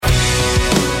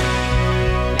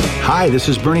Hi, this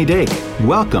is Bernie Dake.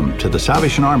 Welcome to the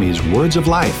Salvation Army's Words of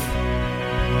Life.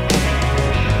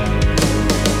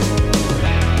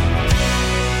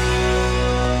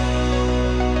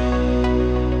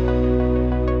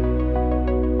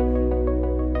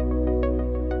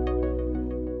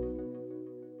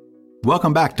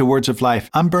 Welcome back to Words of Life.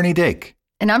 I'm Bernie Dake.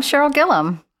 And I'm Cheryl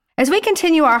Gillum. As we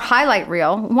continue our highlight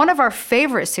reel, one of our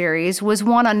favorite series was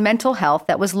one on mental health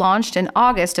that was launched in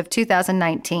August of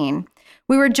 2019.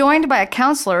 We were joined by a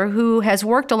counselor who has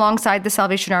worked alongside the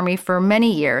Salvation Army for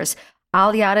many years,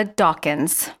 Aliata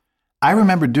Dawkins. I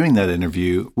remember doing that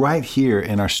interview right here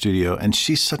in our studio, and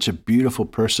she's such a beautiful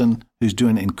person who's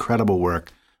doing incredible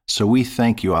work. So we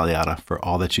thank you, Aliata, for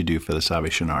all that you do for the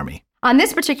Salvation Army. On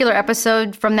this particular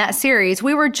episode from that series,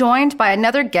 we were joined by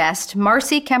another guest,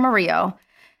 Marcie Camarillo.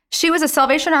 She was a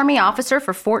Salvation Army officer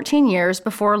for 14 years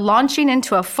before launching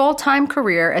into a full-time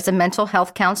career as a mental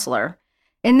health counselor.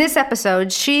 In this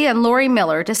episode, she and Lori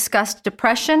Miller discussed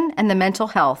depression and the mental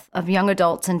health of young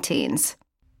adults and teens.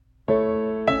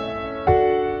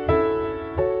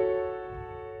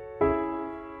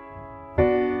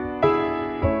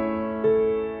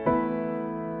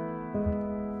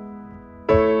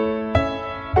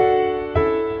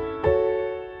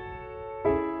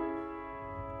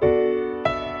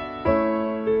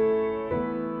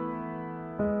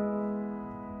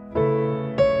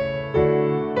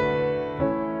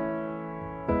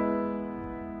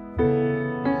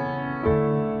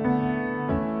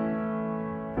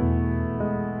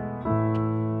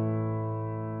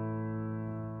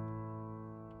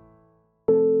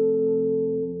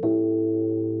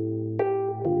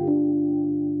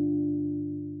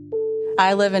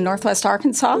 I live in Northwest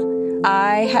Arkansas.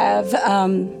 I have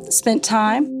spent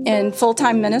time in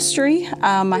full-time ministry.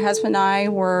 My husband and I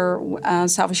were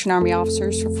Salvation Army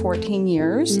officers for 14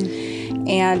 years,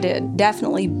 and it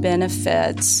definitely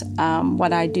benefits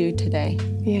what I do today.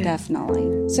 Yeah.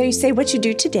 Definitely. So you say what you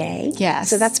do today. Yes.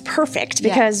 So that's perfect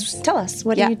because tell us,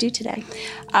 what do you do today?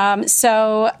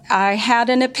 So I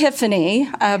had an epiphany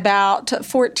about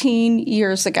 14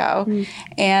 years ago.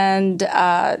 And,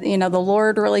 the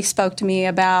Lord really spoke to me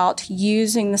about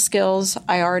using the skills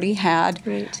I already had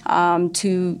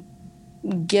to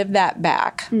give that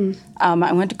back.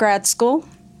 I went to grad school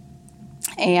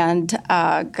and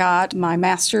got my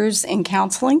master's in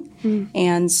counseling.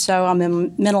 And so I'm a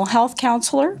mental health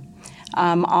counselor.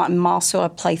 I'm also a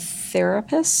play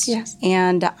therapist. Yes.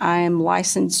 And I'm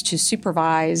licensed to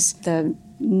supervise the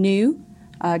new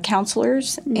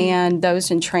counselors and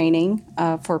those in training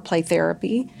for play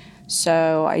therapy.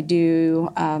 So I do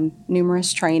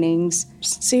numerous trainings.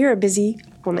 So you're a busy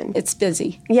woman. It's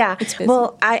busy. Yeah. It's busy.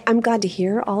 Well, I'm glad to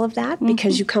hear all of that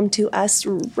because you come to us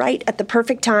right at the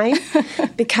perfect time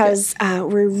because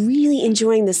we're really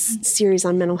enjoying this series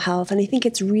on mental health. And I think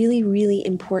it's really, really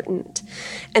important.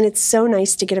 And it's so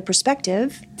nice to get a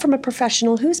perspective from a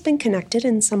professional who's been connected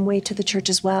in some way to the church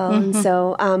as well. And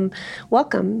so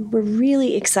welcome. We're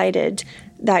really excited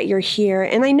that you're here.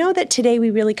 And I know that today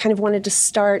we really kind of wanted to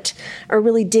start or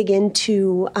really dig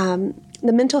into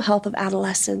the mental health of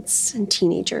adolescents and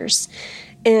teenagers.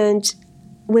 And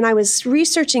when I was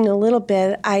researching a little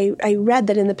bit, I read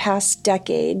that in the past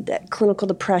decade, that clinical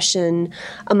depression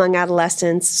among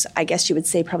adolescents, I guess you would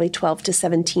say probably 12 to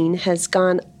 17, has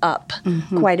gone up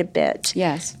quite a bit.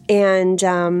 Yes. And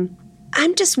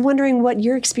I'm just wondering what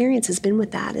your experience has been with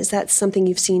that. Is that something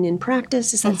you've seen in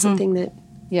practice? Is that something that...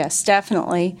 Yes,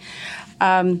 definitely.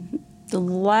 The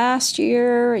last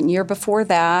year and year before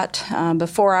that,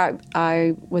 before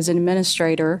I was an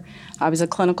administrator, I was a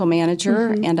clinical manager,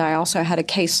 and I also had a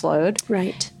caseload.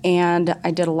 Right. And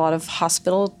I did a lot of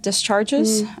hospital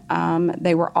discharges.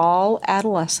 They were all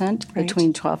adolescent,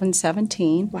 between 12 and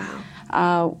 17.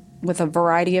 Wow. With a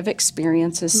variety of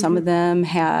experiences. Some of them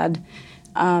had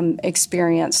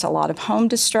experienced a lot of home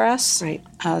distress. Right.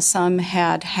 Some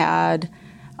had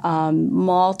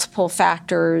multiple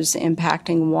factors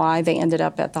impacting why they ended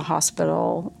up at the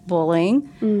hospital: bullying,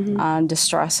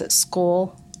 distress at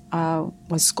school,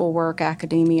 with schoolwork,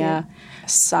 academia. Yeah.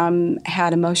 Some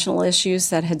had emotional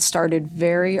issues that had started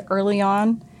very early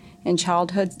on in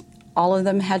childhood. All of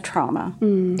them had trauma,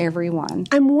 everyone.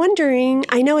 I'm wondering,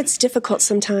 I know it's difficult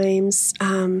sometimes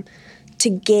to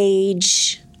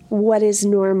gauge what is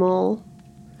normal,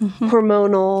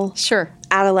 hormonal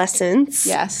adolescence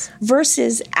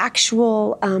versus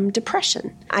actual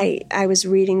depression. I was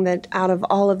reading that out of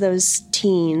all of those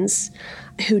teens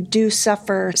who do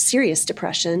suffer serious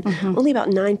depression, only about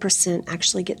 9%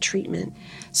 actually get treatment.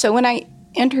 So when I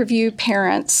interview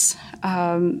parents,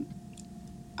 I'm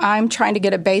trying to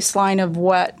get a baseline of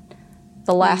what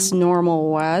the last normal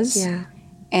was. Yeah.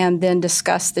 and then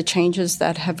discuss the changes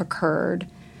that have occurred.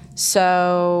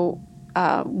 So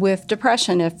with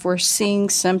depression, if we're seeing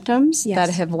symptoms that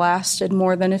have lasted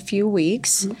more than a few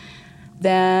weeks,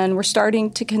 then we're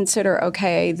starting to consider,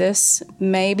 okay, this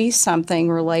may be something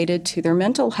related to their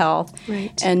mental health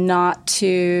and not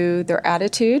to their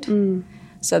attitude.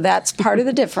 So that's part of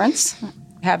the difference,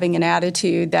 having an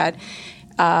attitude that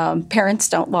parents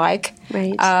don't like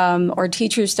or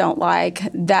teachers don't like.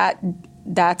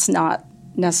 That's not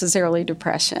necessarily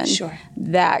depression. Sure.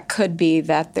 That could be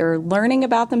that they're learning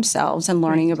about themselves and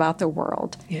learning about the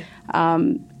world.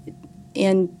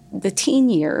 In the teen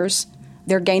years,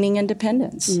 they're gaining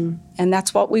independence, and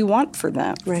that's what we want for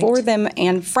them,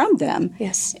 and from them,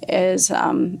 is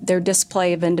their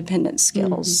display of independent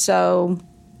skills. So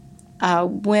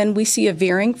when we see a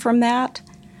veering from that,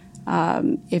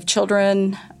 if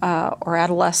children or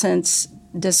adolescents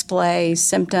display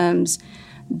symptoms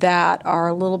that are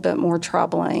a little bit more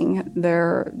troubling,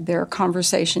 their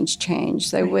conversations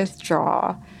change, they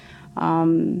withdraw,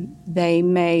 they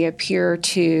may appear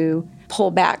to pull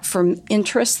back from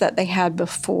interests that they had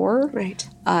before.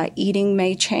 Eating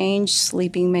may change,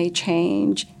 sleeping may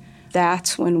change.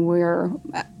 That's when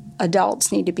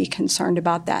adults need to be concerned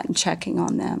about that and checking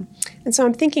on them. And so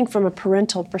I'm thinking from a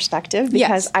parental perspective,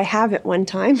 because I have at one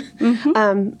time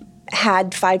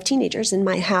had 5 teenagers in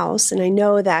my house, and I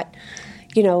know that,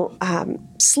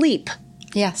 sleep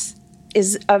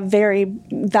is a very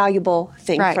valuable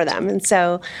thing for them. And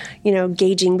so,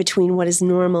 gauging between what is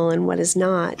normal and what is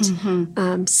not,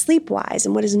 sleep-wise,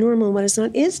 and what is normal and what is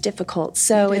not is difficult.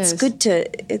 So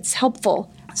it's helpful.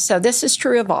 So this is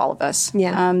true of all of us.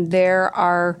 There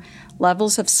are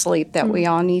levels of sleep that we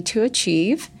all need to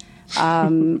achieve,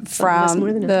 from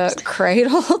the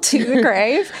cradle to the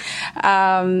grave.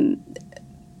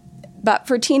 But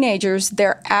for teenagers,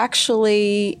 they're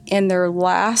actually in their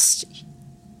last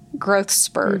growth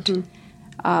spurt,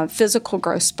 physical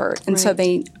growth spurt. And so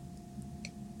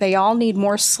they all need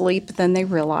more sleep than they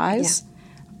realize.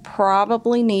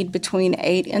 Probably need between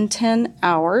 8 and 10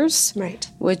 hours,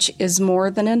 which is more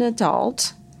than an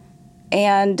adult.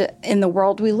 And in the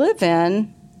world we live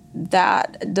in,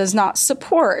 that does not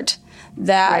support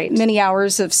that many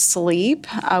hours of sleep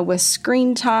with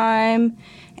screen time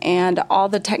and all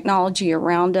the technology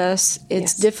around us.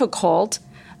 It's difficult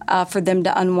for them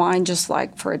to unwind, just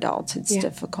like for adults. It's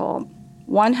difficult.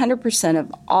 100%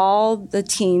 of all the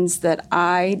teens that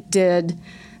I did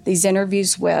these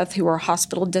interviews with who were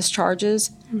hospital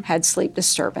discharges had sleep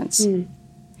disturbance.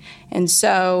 And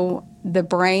so the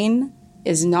brain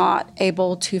is not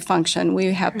able to function.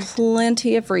 We have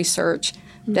plenty of research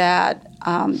that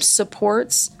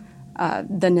supports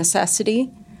the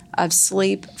necessity of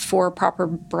sleep for proper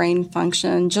brain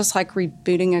function, just like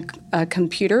rebooting a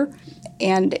computer.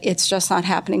 And it's just not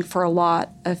happening for a lot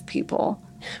of people.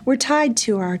 We're tied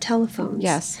to our telephones.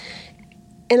 Yes.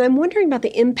 And I'm wondering about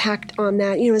the impact on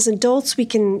that. As adults, we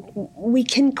can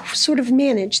sort of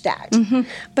manage that.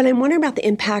 But I'm wondering about the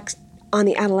impact on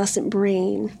the adolescent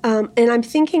brain. And I'm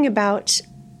thinking about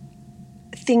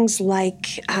things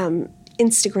like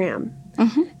Instagram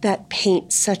that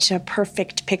paint such a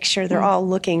perfect picture. They're all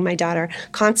looking, my daughter,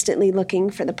 constantly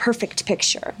looking for the perfect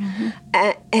picture.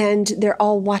 And they're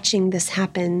all watching this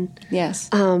happen. Yes.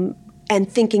 And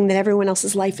thinking that everyone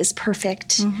else's life is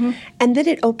perfect. And then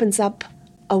it opens up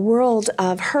a world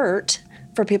of hurt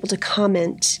for people to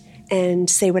comment and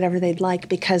say whatever they'd like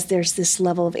because there's this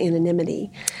level of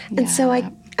anonymity. And so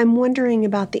I'm wondering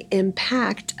about the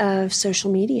impact of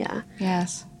social media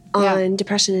on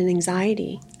depression and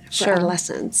anxiety for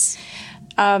adolescents.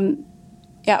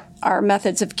 Our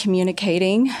methods of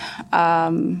communicating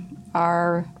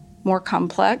are more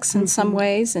complex in some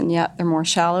ways, and yet they're more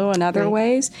shallow in other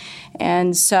ways.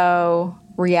 And so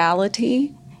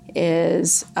reality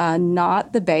is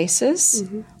not the basis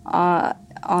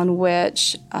on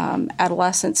which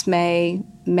adolescents may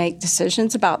make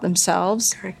decisions about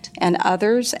themselves and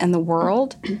others and the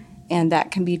world, and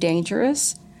that can be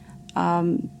dangerous.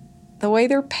 The way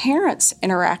their parents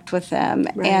interact with them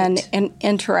and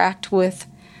interact with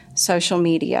social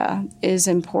media is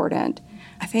important.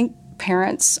 I think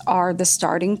parents are the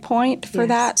starting point for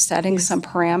that, setting some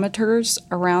parameters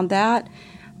around that,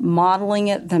 modeling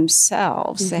it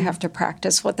themselves. They have to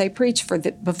practice what they preach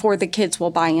before the kids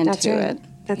will buy into it.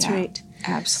 That's right.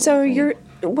 Absolutely.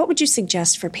 So what would you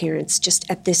suggest for parents just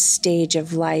at this stage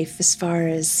of life as far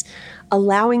as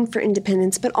allowing for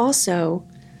independence, but also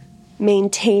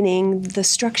maintaining the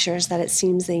structures that it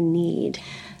seems they need?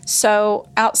 So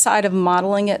outside of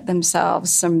modeling it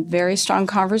themselves, some very strong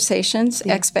conversations,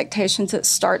 expectations that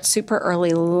start super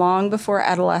early, long before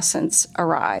adolescence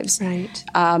arrives. Right.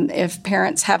 If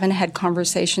parents haven't had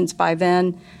conversations by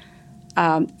then,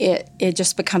 it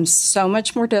just becomes so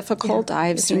much more difficult. I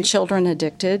have seen children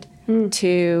addicted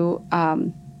to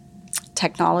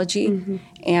technology,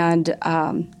 and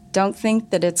don't think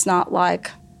that it's not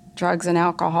like drugs and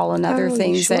alcohol and other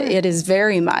things. That it is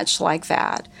very much like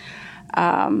that.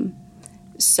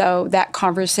 So that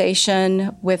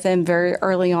conversation with them very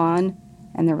early on,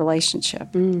 and the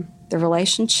relationship. The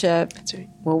relationship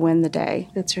will win the day.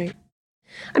 That's right.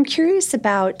 I'm curious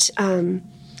about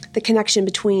the connection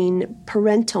between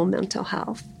parental mental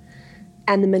health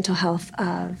and the mental health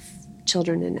of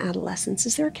children and adolescents.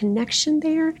 Is there a connection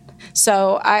there?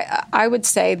 So I would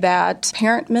say that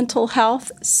parent mental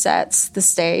health sets the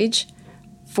stage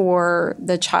for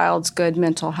the child's good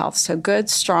mental health. So good,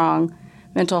 strong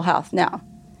mental health. Now,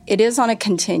 it is on a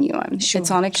continuum. It's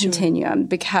on a continuum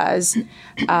because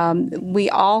we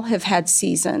all have had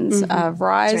seasons of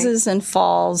rises and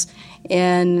falls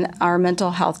in our mental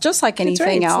health, just like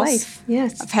anything else. Life.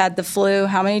 Yes. I've had the flu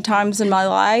how many times in my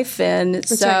life, and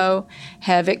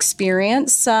have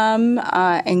experienced some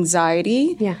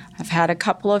anxiety. Yeah. I've had a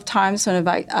couple of times when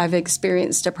I've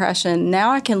experienced depression.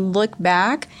 Now I can look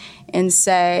back and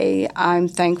say I'm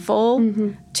thankful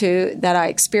to that I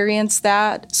experienced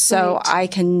that, so I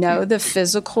can know the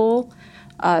physical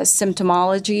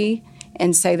symptomology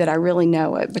and say that I really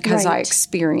know it because I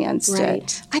experienced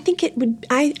it. I think it would.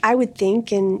 I would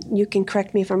think, and you can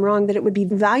correct me if I'm wrong, that it would be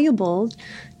valuable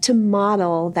to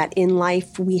model that in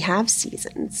life we have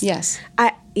seasons. Yes.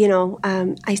 I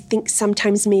think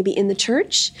sometimes maybe in the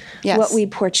church, what we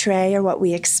portray or what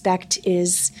we expect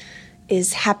is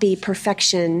happy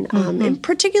perfection, in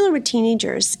particular with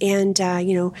teenagers, and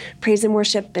praise and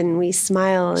worship, and we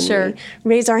smile and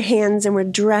we raise our hands and we're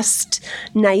dressed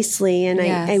nicely, and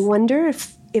I wonder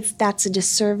if that's a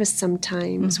disservice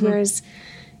sometimes. Whereas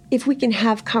if we can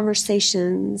have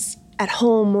conversations at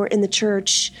home or in the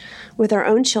church with our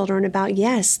own children about,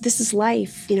 yes, this is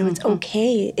life. It's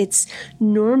okay. It's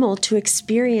normal to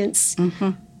experience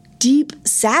deep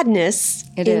sadness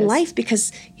in life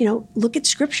because, look at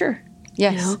Scripture.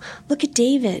 Yes. Look at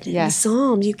David and the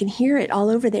Psalms. You can hear it all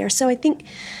over there. So I think,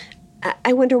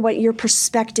 I wonder what your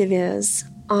perspective is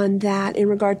on that in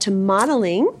regard to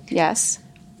modeling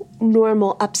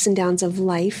normal ups and downs of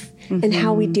life and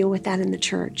how we deal with that in the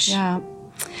church. Yeah.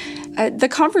 The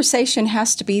conversation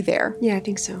has to be there. Yeah, I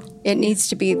think so. It needs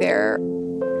to be there.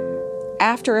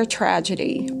 After a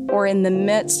tragedy or in the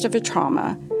midst of a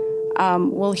trauma,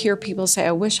 we'll hear people say,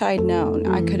 I wish I had known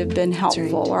I could have been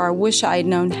helpful, or I wish I had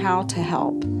known how to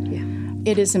help. Yeah.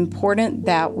 It is important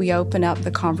that we open up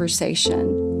the conversation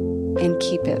and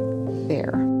keep it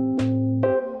there.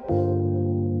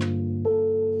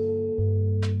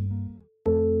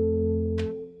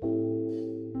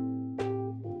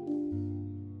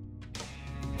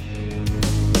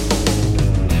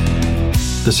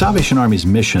 The Salvation Army's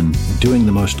mission, doing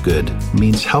the most good,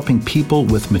 means helping people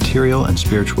with material and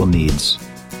spiritual needs.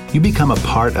 You become a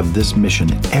part of this mission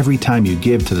every time you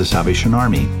give to the Salvation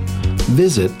Army.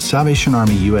 Visit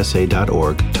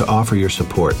salvationarmyusa.org to offer your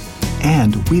support,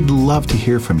 and we'd love to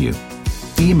hear from you.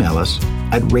 Email us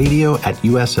at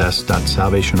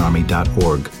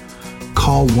radio@uss.salvationarmy.org.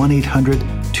 Call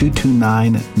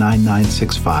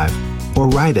 1-800-229-9965 or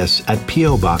write us at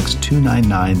P.O. Box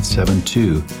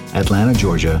 29972, Atlanta,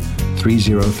 Georgia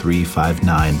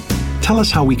 30359. Tell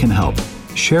us how we can help.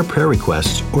 Share prayer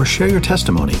requests or share your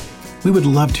testimony. We would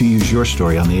love to use your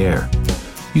story on the air.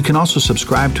 You can also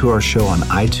subscribe to our show on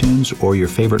iTunes or your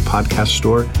favorite podcast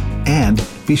store, and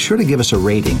be sure to give us a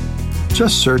rating.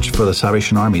 Just search for the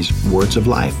Salvation Army's Words of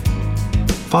Life.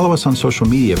 Follow us on social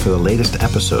media for the latest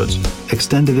episodes,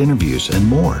 extended interviews, and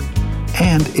more.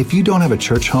 And if you don't have a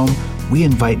church home, we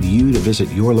invite you to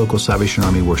visit your local Salvation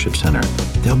Army Worship Center.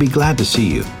 They'll be glad to see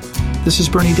you. This is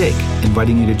Bernie Dake,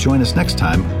 inviting you to join us next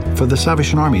time for the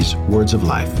Salvation Army's Words of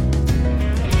Life.